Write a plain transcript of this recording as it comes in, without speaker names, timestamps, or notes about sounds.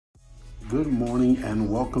Good morning and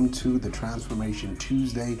welcome to the Transformation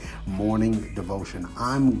Tuesday morning devotion.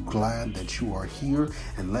 I'm glad that you are here,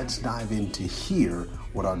 and let's dive in to hear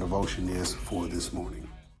what our devotion is for this morning.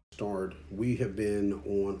 We have been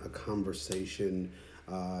on a conversation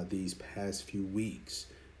these past few weeks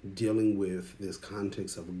dealing with this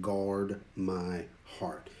context of guard my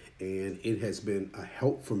heart. And it has been a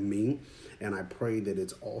help for me, and I pray that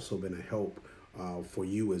it's also been a help for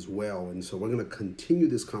you as well. And so we're going to continue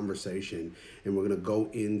this conversation, and we're going to go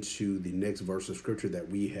into the next verse of scripture that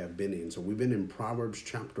we have been in. So we've been in Proverbs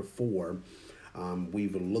chapter 4.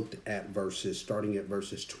 We've looked at starting at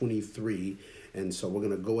verses 23. And so we're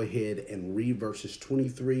going to go ahead and read verses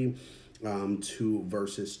 23 to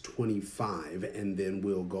verses 25, and then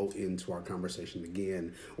we'll go into our conversation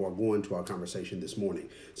again, or go into our conversation this morning.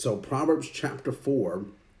 So Proverbs chapter 4,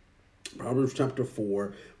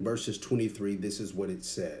 verses 23, this is what it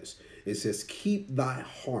says. It says, "Keep thy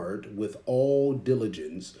heart with all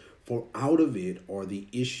diligence, for out of it are the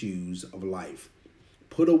issues of life.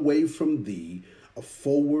 Put away from thee a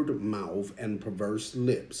forward mouth and perverse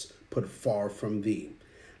lips, put far from thee.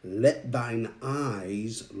 Let thine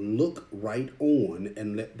eyes look right on,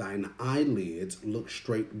 and let thine eyelids look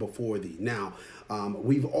straight before thee." Now,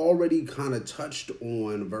 we've already kind of touched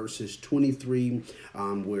on verses 23,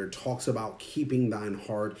 where it talks about keeping thine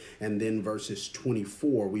heart. And then verses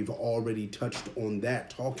 24, we've already touched on that,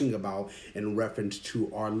 talking about in reference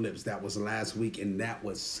to our lips. That was last week, and that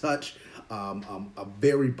was such a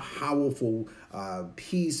very powerful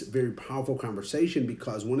piece, very powerful conversation,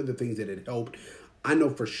 because one of the things that it helped, I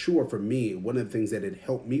know for sure for me, one of the things that it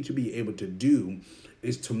helped me to be able to do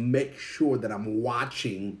is to make sure that I'm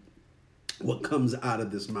watching what comes out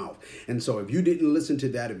of this mouth. And so if you didn't listen to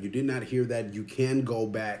that, if you did not hear that, you can go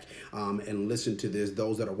back and listen to this.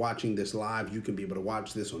 Those that are watching this live, you can be able to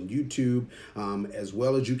watch this on YouTube, as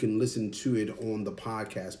well as you can listen to it on the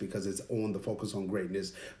podcast, because it's on the Focus on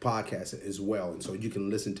Greatness podcast as well. And so you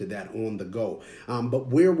can listen to that on the go.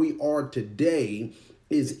 But where we are today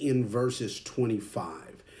is in verses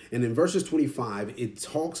 25. And in verses 25, it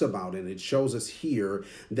talks about, and it shows us here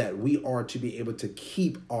that we are to be able to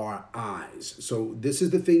keep our eyes. So this is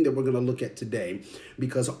the thing that we're going to look at today,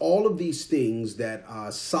 because all of these things that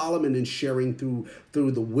Solomon is sharing through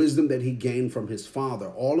the wisdom that he gained from his father,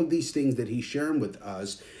 all of these things that he's sharing with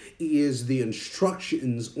us is the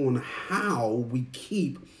instructions on how we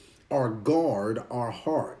keep or guard our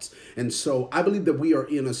hearts. And so I believe that we are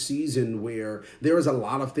in a season where there is a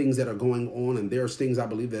lot of things that are going on, and there's things I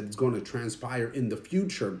believe that is going to transpire in the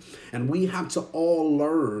future. And we have to all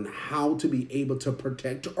learn how to be able to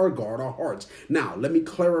protect or guard our hearts. Now, let me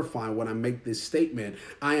clarify when I make this statement.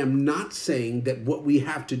 I am not saying that what we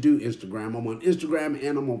have to do, I'm on Instagram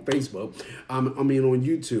and I'm on Facebook. On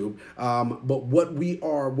YouTube. But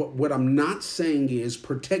what I'm not saying is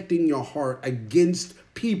protecting your heart against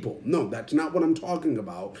people. No, that's not what I'm talking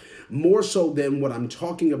about. More so than what I'm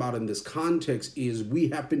talking about in this context is we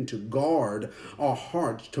happen to guard our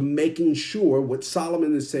hearts to making sure, what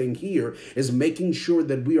Solomon is saying here is making sure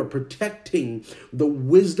that we are protecting the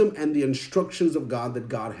wisdom and the instructions of God that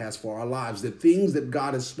God has for our lives. The things that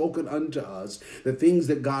God has spoken unto us, the things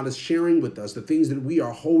that God is sharing with us, the things that we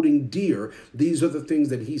are holding dear, these are the things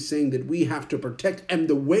that he's saying that we have to protect. And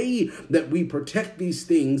the way that we protect these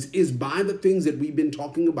things is by the things that we've been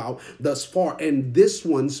talking about thus far. And this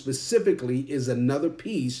one specifically is another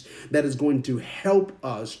piece that is going to help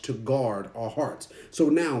us to guard our hearts. So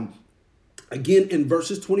now, again, in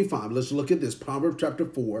verses 25, let's look at this. Proverbs chapter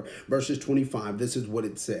 4, verses 25. This is what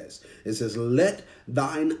it says. It says, "Let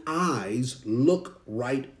thine eyes look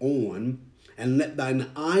right on, and let thine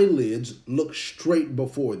eyelids look straight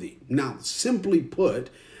before thee." Now, simply put,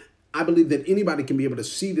 I believe that anybody can be able to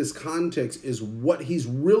see this context is what he's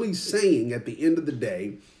really saying at the end of the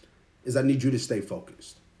day is I need you to stay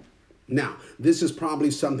focused. Now, this is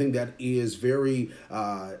probably something that is very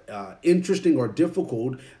interesting or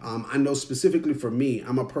difficult. I know specifically for me,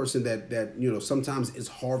 I'm a person that sometimes it's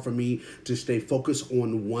hard for me to stay focused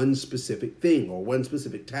on one specific thing or one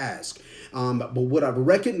specific task. But what I've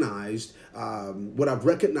recognized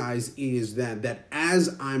is that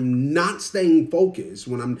as I'm not staying focused,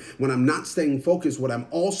 when I'm not staying focused, what I'm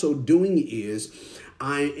also doing is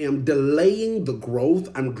I am delaying the growth.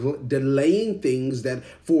 I'm delaying things that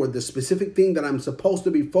for the specific thing that I'm supposed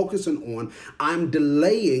to be focusing on, I'm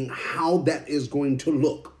delaying how that is going to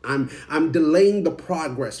look. I'm delaying the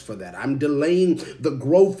progress for that. I'm delaying the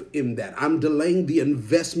growth in that. I'm delaying the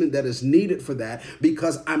investment that is needed for that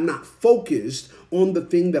because I'm not focused on the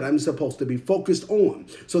thing that I'm supposed to be focused on.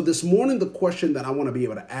 So this morning, the question that I want to be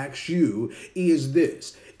able to ask you is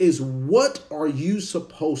this, is what are you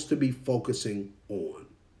supposed to be focusing on?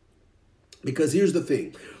 Because here's the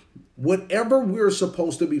thing, whatever we're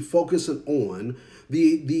supposed to be focusing on,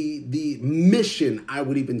 the mission, I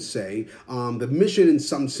would even say, the mission in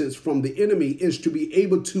some sense from the enemy is to be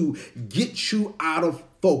able to get you out of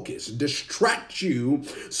focus, distract you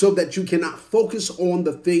so that you cannot focus on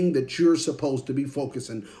the thing that you're supposed to be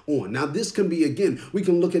focusing on. Now, this can be, again, we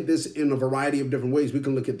can look at this in a variety of different ways. We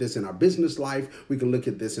can look at this in our business life. We can look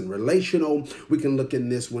at this in relational. We can look at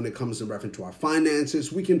this when it comes in reference to our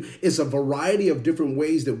finances. It's a variety of different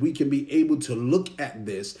ways that we can be able to look at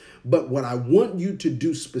this. But what I want you to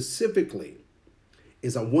do specifically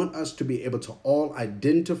is I want us to be able to all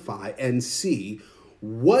identify and see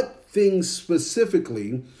what things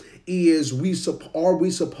specifically are we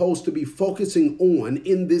supposed to be focusing on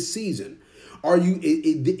in this season.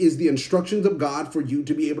 Is the instructions of God for you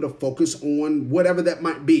to be able to focus on whatever that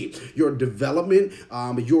might be, your development,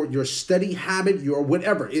 your study habit, your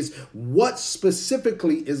whatever, is what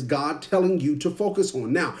specifically is God telling you to focus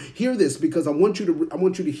on? Now, hear this, because I want you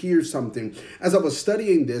to hear something. As I was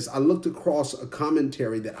studying this, I looked across a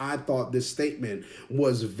commentary that I thought this statement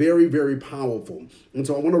was very, very powerful. And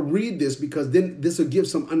so I want to read this because then this will give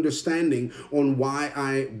some understanding on why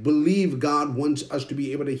I believe God wants us to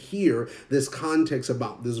be able to hear this context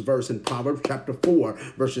about this verse in Proverbs chapter 4,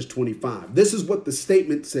 verses 25. This is what the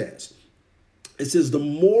statement says. It says, the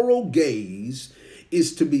moral gaze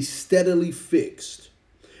is to be steadily fixed,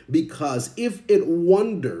 because if it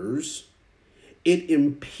wanders, it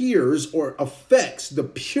impairs or affects the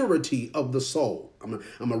purity of the soul. I'm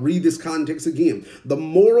going to read this context again. The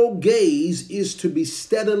moral gaze is to be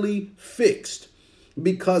steadily fixed,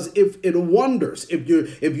 because if it wanders, if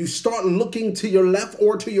you start looking to your left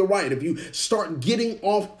or to your right, if you start getting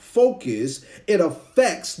off focus, it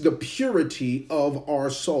affects the purity of our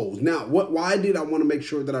souls. Now, why did I want to make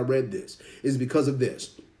sure that I read this? Is because of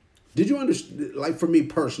this. Did you understand? Like for me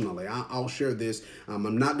personally, I'll share this.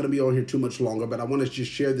 I'm not going to be on here too much longer, but I want to just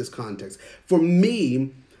share this context. For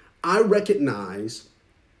me, I recognize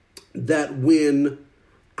that when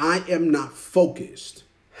I am not focused,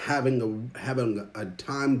 having a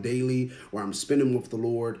time daily where I'm spending with the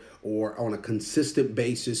Lord, or on a consistent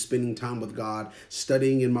basis, spending time with God,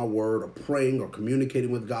 studying in my word, or praying or communicating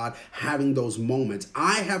with God, having those moments,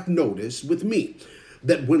 I have noticed with me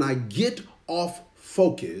that when I get off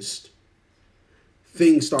focused,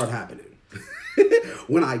 things start happening.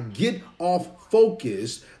 When I get off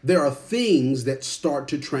focus, there are things that start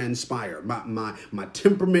to transpire. My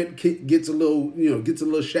temperament gets a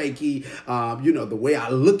little shaky. The way I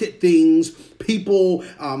look at things, people,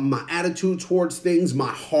 my attitude towards things,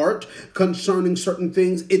 my heart concerning certain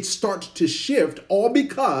things, it starts to shift, all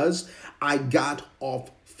because I got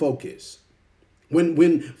off focus.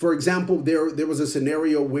 When, for example, there was a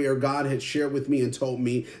scenario where God had shared with me and told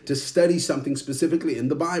me to study something specifically in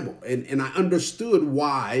the Bible. And I understood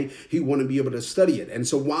why he wanted to be able to study it. And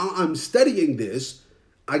so while I'm studying this,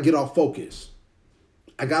 I get off focus.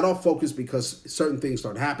 I got off focus because certain things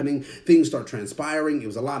start happening, things start transpiring. It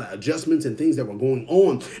was a lot of adjustments and things that were going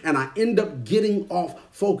on, and I end up getting off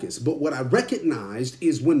focus. But what I recognized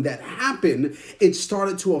is when that happened, it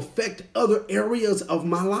started to affect other areas of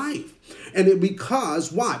my life. And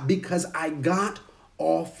why? Because I got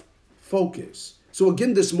off focus. So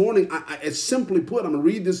again, this morning, I simply put, I'm going to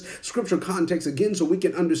read this scripture context again so we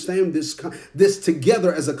can understand this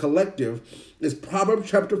together as a collective. Is Proverbs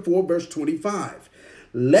chapter 4, verse 25.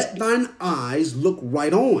 Let thine eyes look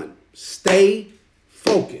right on. Stay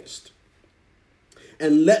focused.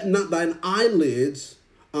 And let not thine eyelids,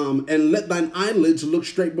 look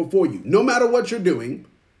straight before you. No matter what you're doing,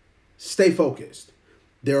 stay focused.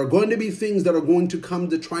 There are going to be things that are going to come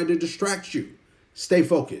to try to distract you. Stay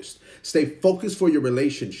focused. Stay focused for your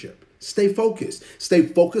relationship. Stay focused. Stay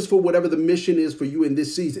focused for whatever the mission is for you in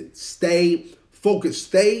this season. Stay focused.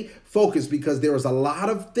 Stay focused, because there is a lot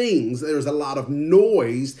of things, there's a lot of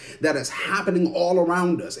noise that is happening all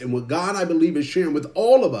around us. And what God, I believe, is sharing with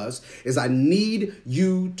all of us is I need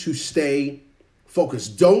you to stay focus.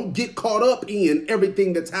 Don't get caught up in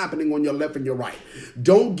everything that's happening on your left and your right.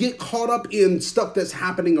 Don't get caught up in stuff that's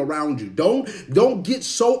happening around you. Don't get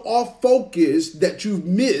so off focus that you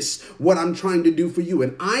miss what I'm trying to do for you.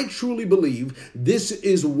 And I truly believe this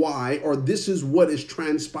is why, or this is what is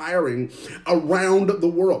transpiring around the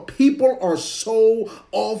world. People are so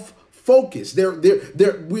off focus.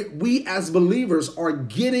 We as believers are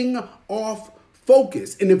getting off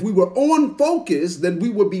focus. And if we were on focus, then we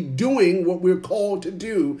would be doing what we're called to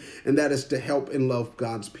do, and that is to help and love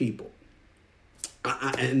God's people.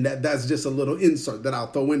 And that's just a little insert that I'll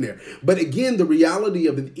throw in there. But again, the reality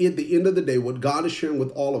of it, at the end of the day, what God is sharing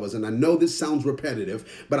with all of us, and I know this sounds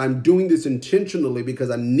repetitive, but I'm doing this intentionally because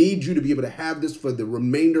I need you to be able to have this for the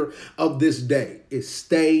remainder of this day, is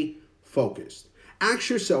stay focused. Ask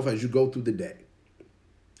yourself as you go through the day,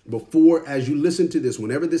 as you listen to this,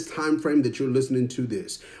 whenever this time frame that you're listening to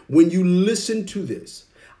this, when you listen to this,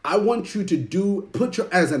 I want you to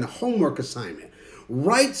as a homework assignment,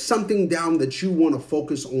 write something down that you want to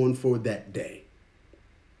focus on for that day.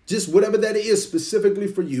 Just whatever that is specifically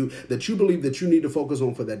for you that you believe that you need to focus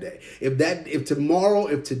on for that day. If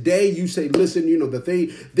today you say, listen, the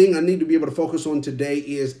thing I need to be able to focus on today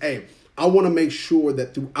is, hey, I want to make sure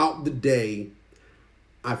that throughout the day,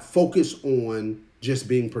 I focus on just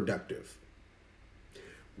being productive.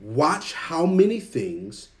 Watch how many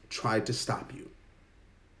things try to stop you.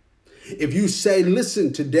 If you say,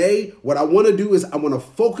 listen, today, what I want to do is I want to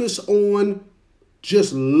focus on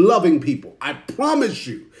just loving people. I promise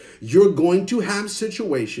you, you're going to have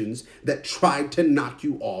situations that try to knock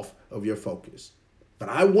you off of your focus. But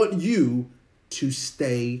I want you to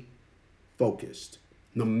stay focused.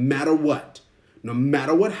 No matter what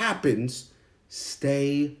happens,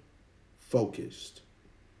 stay focused.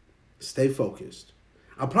 Stay focused.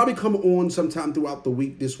 I'll probably come on sometime throughout the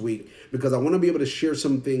week this week because I want to be able to share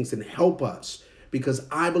some things and help us, because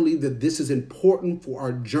I believe that this is important for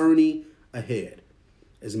our journey ahead,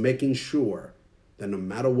 is making sure that no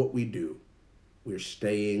matter what we do, we're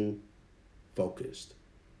staying focused.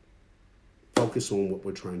 Focus on what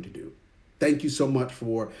we're trying to do. Thank you so much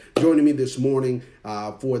for joining me this morning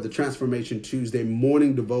for the Transformation Tuesday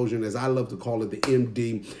morning devotion, as I love to call it, the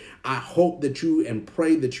MD. I hope that you and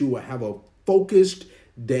pray that you will have a focused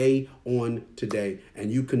day on today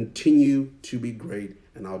and you continue to be great.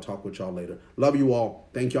 And I'll talk with y'all later. Love you all.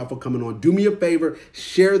 Thank y'all for coming on. Do me a favor.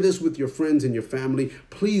 Share this with your friends and your family.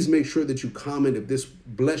 Please make sure that you comment if this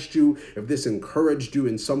blessed you, if this encouraged you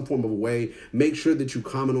in some form of way. Make sure that you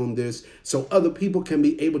comment on this so other people can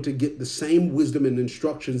be able to get the same wisdom and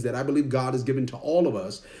instructions that I believe God has given to all of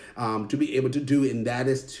us to be able to do. And that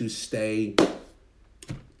is to stay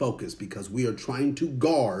focused, because we are trying to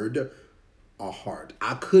guard our heart.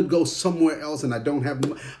 I could go somewhere else and I don't have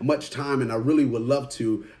much time, and I really would love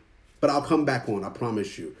to, but I'll come back on, I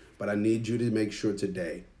promise you. But I need you to make sure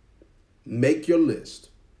today, make your list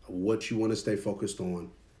of what you want to stay focused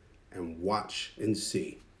on and watch and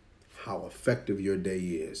see how effective your day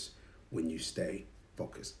is when you stay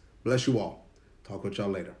focused. Bless you all. Talk with y'all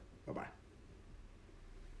later. Bye-bye.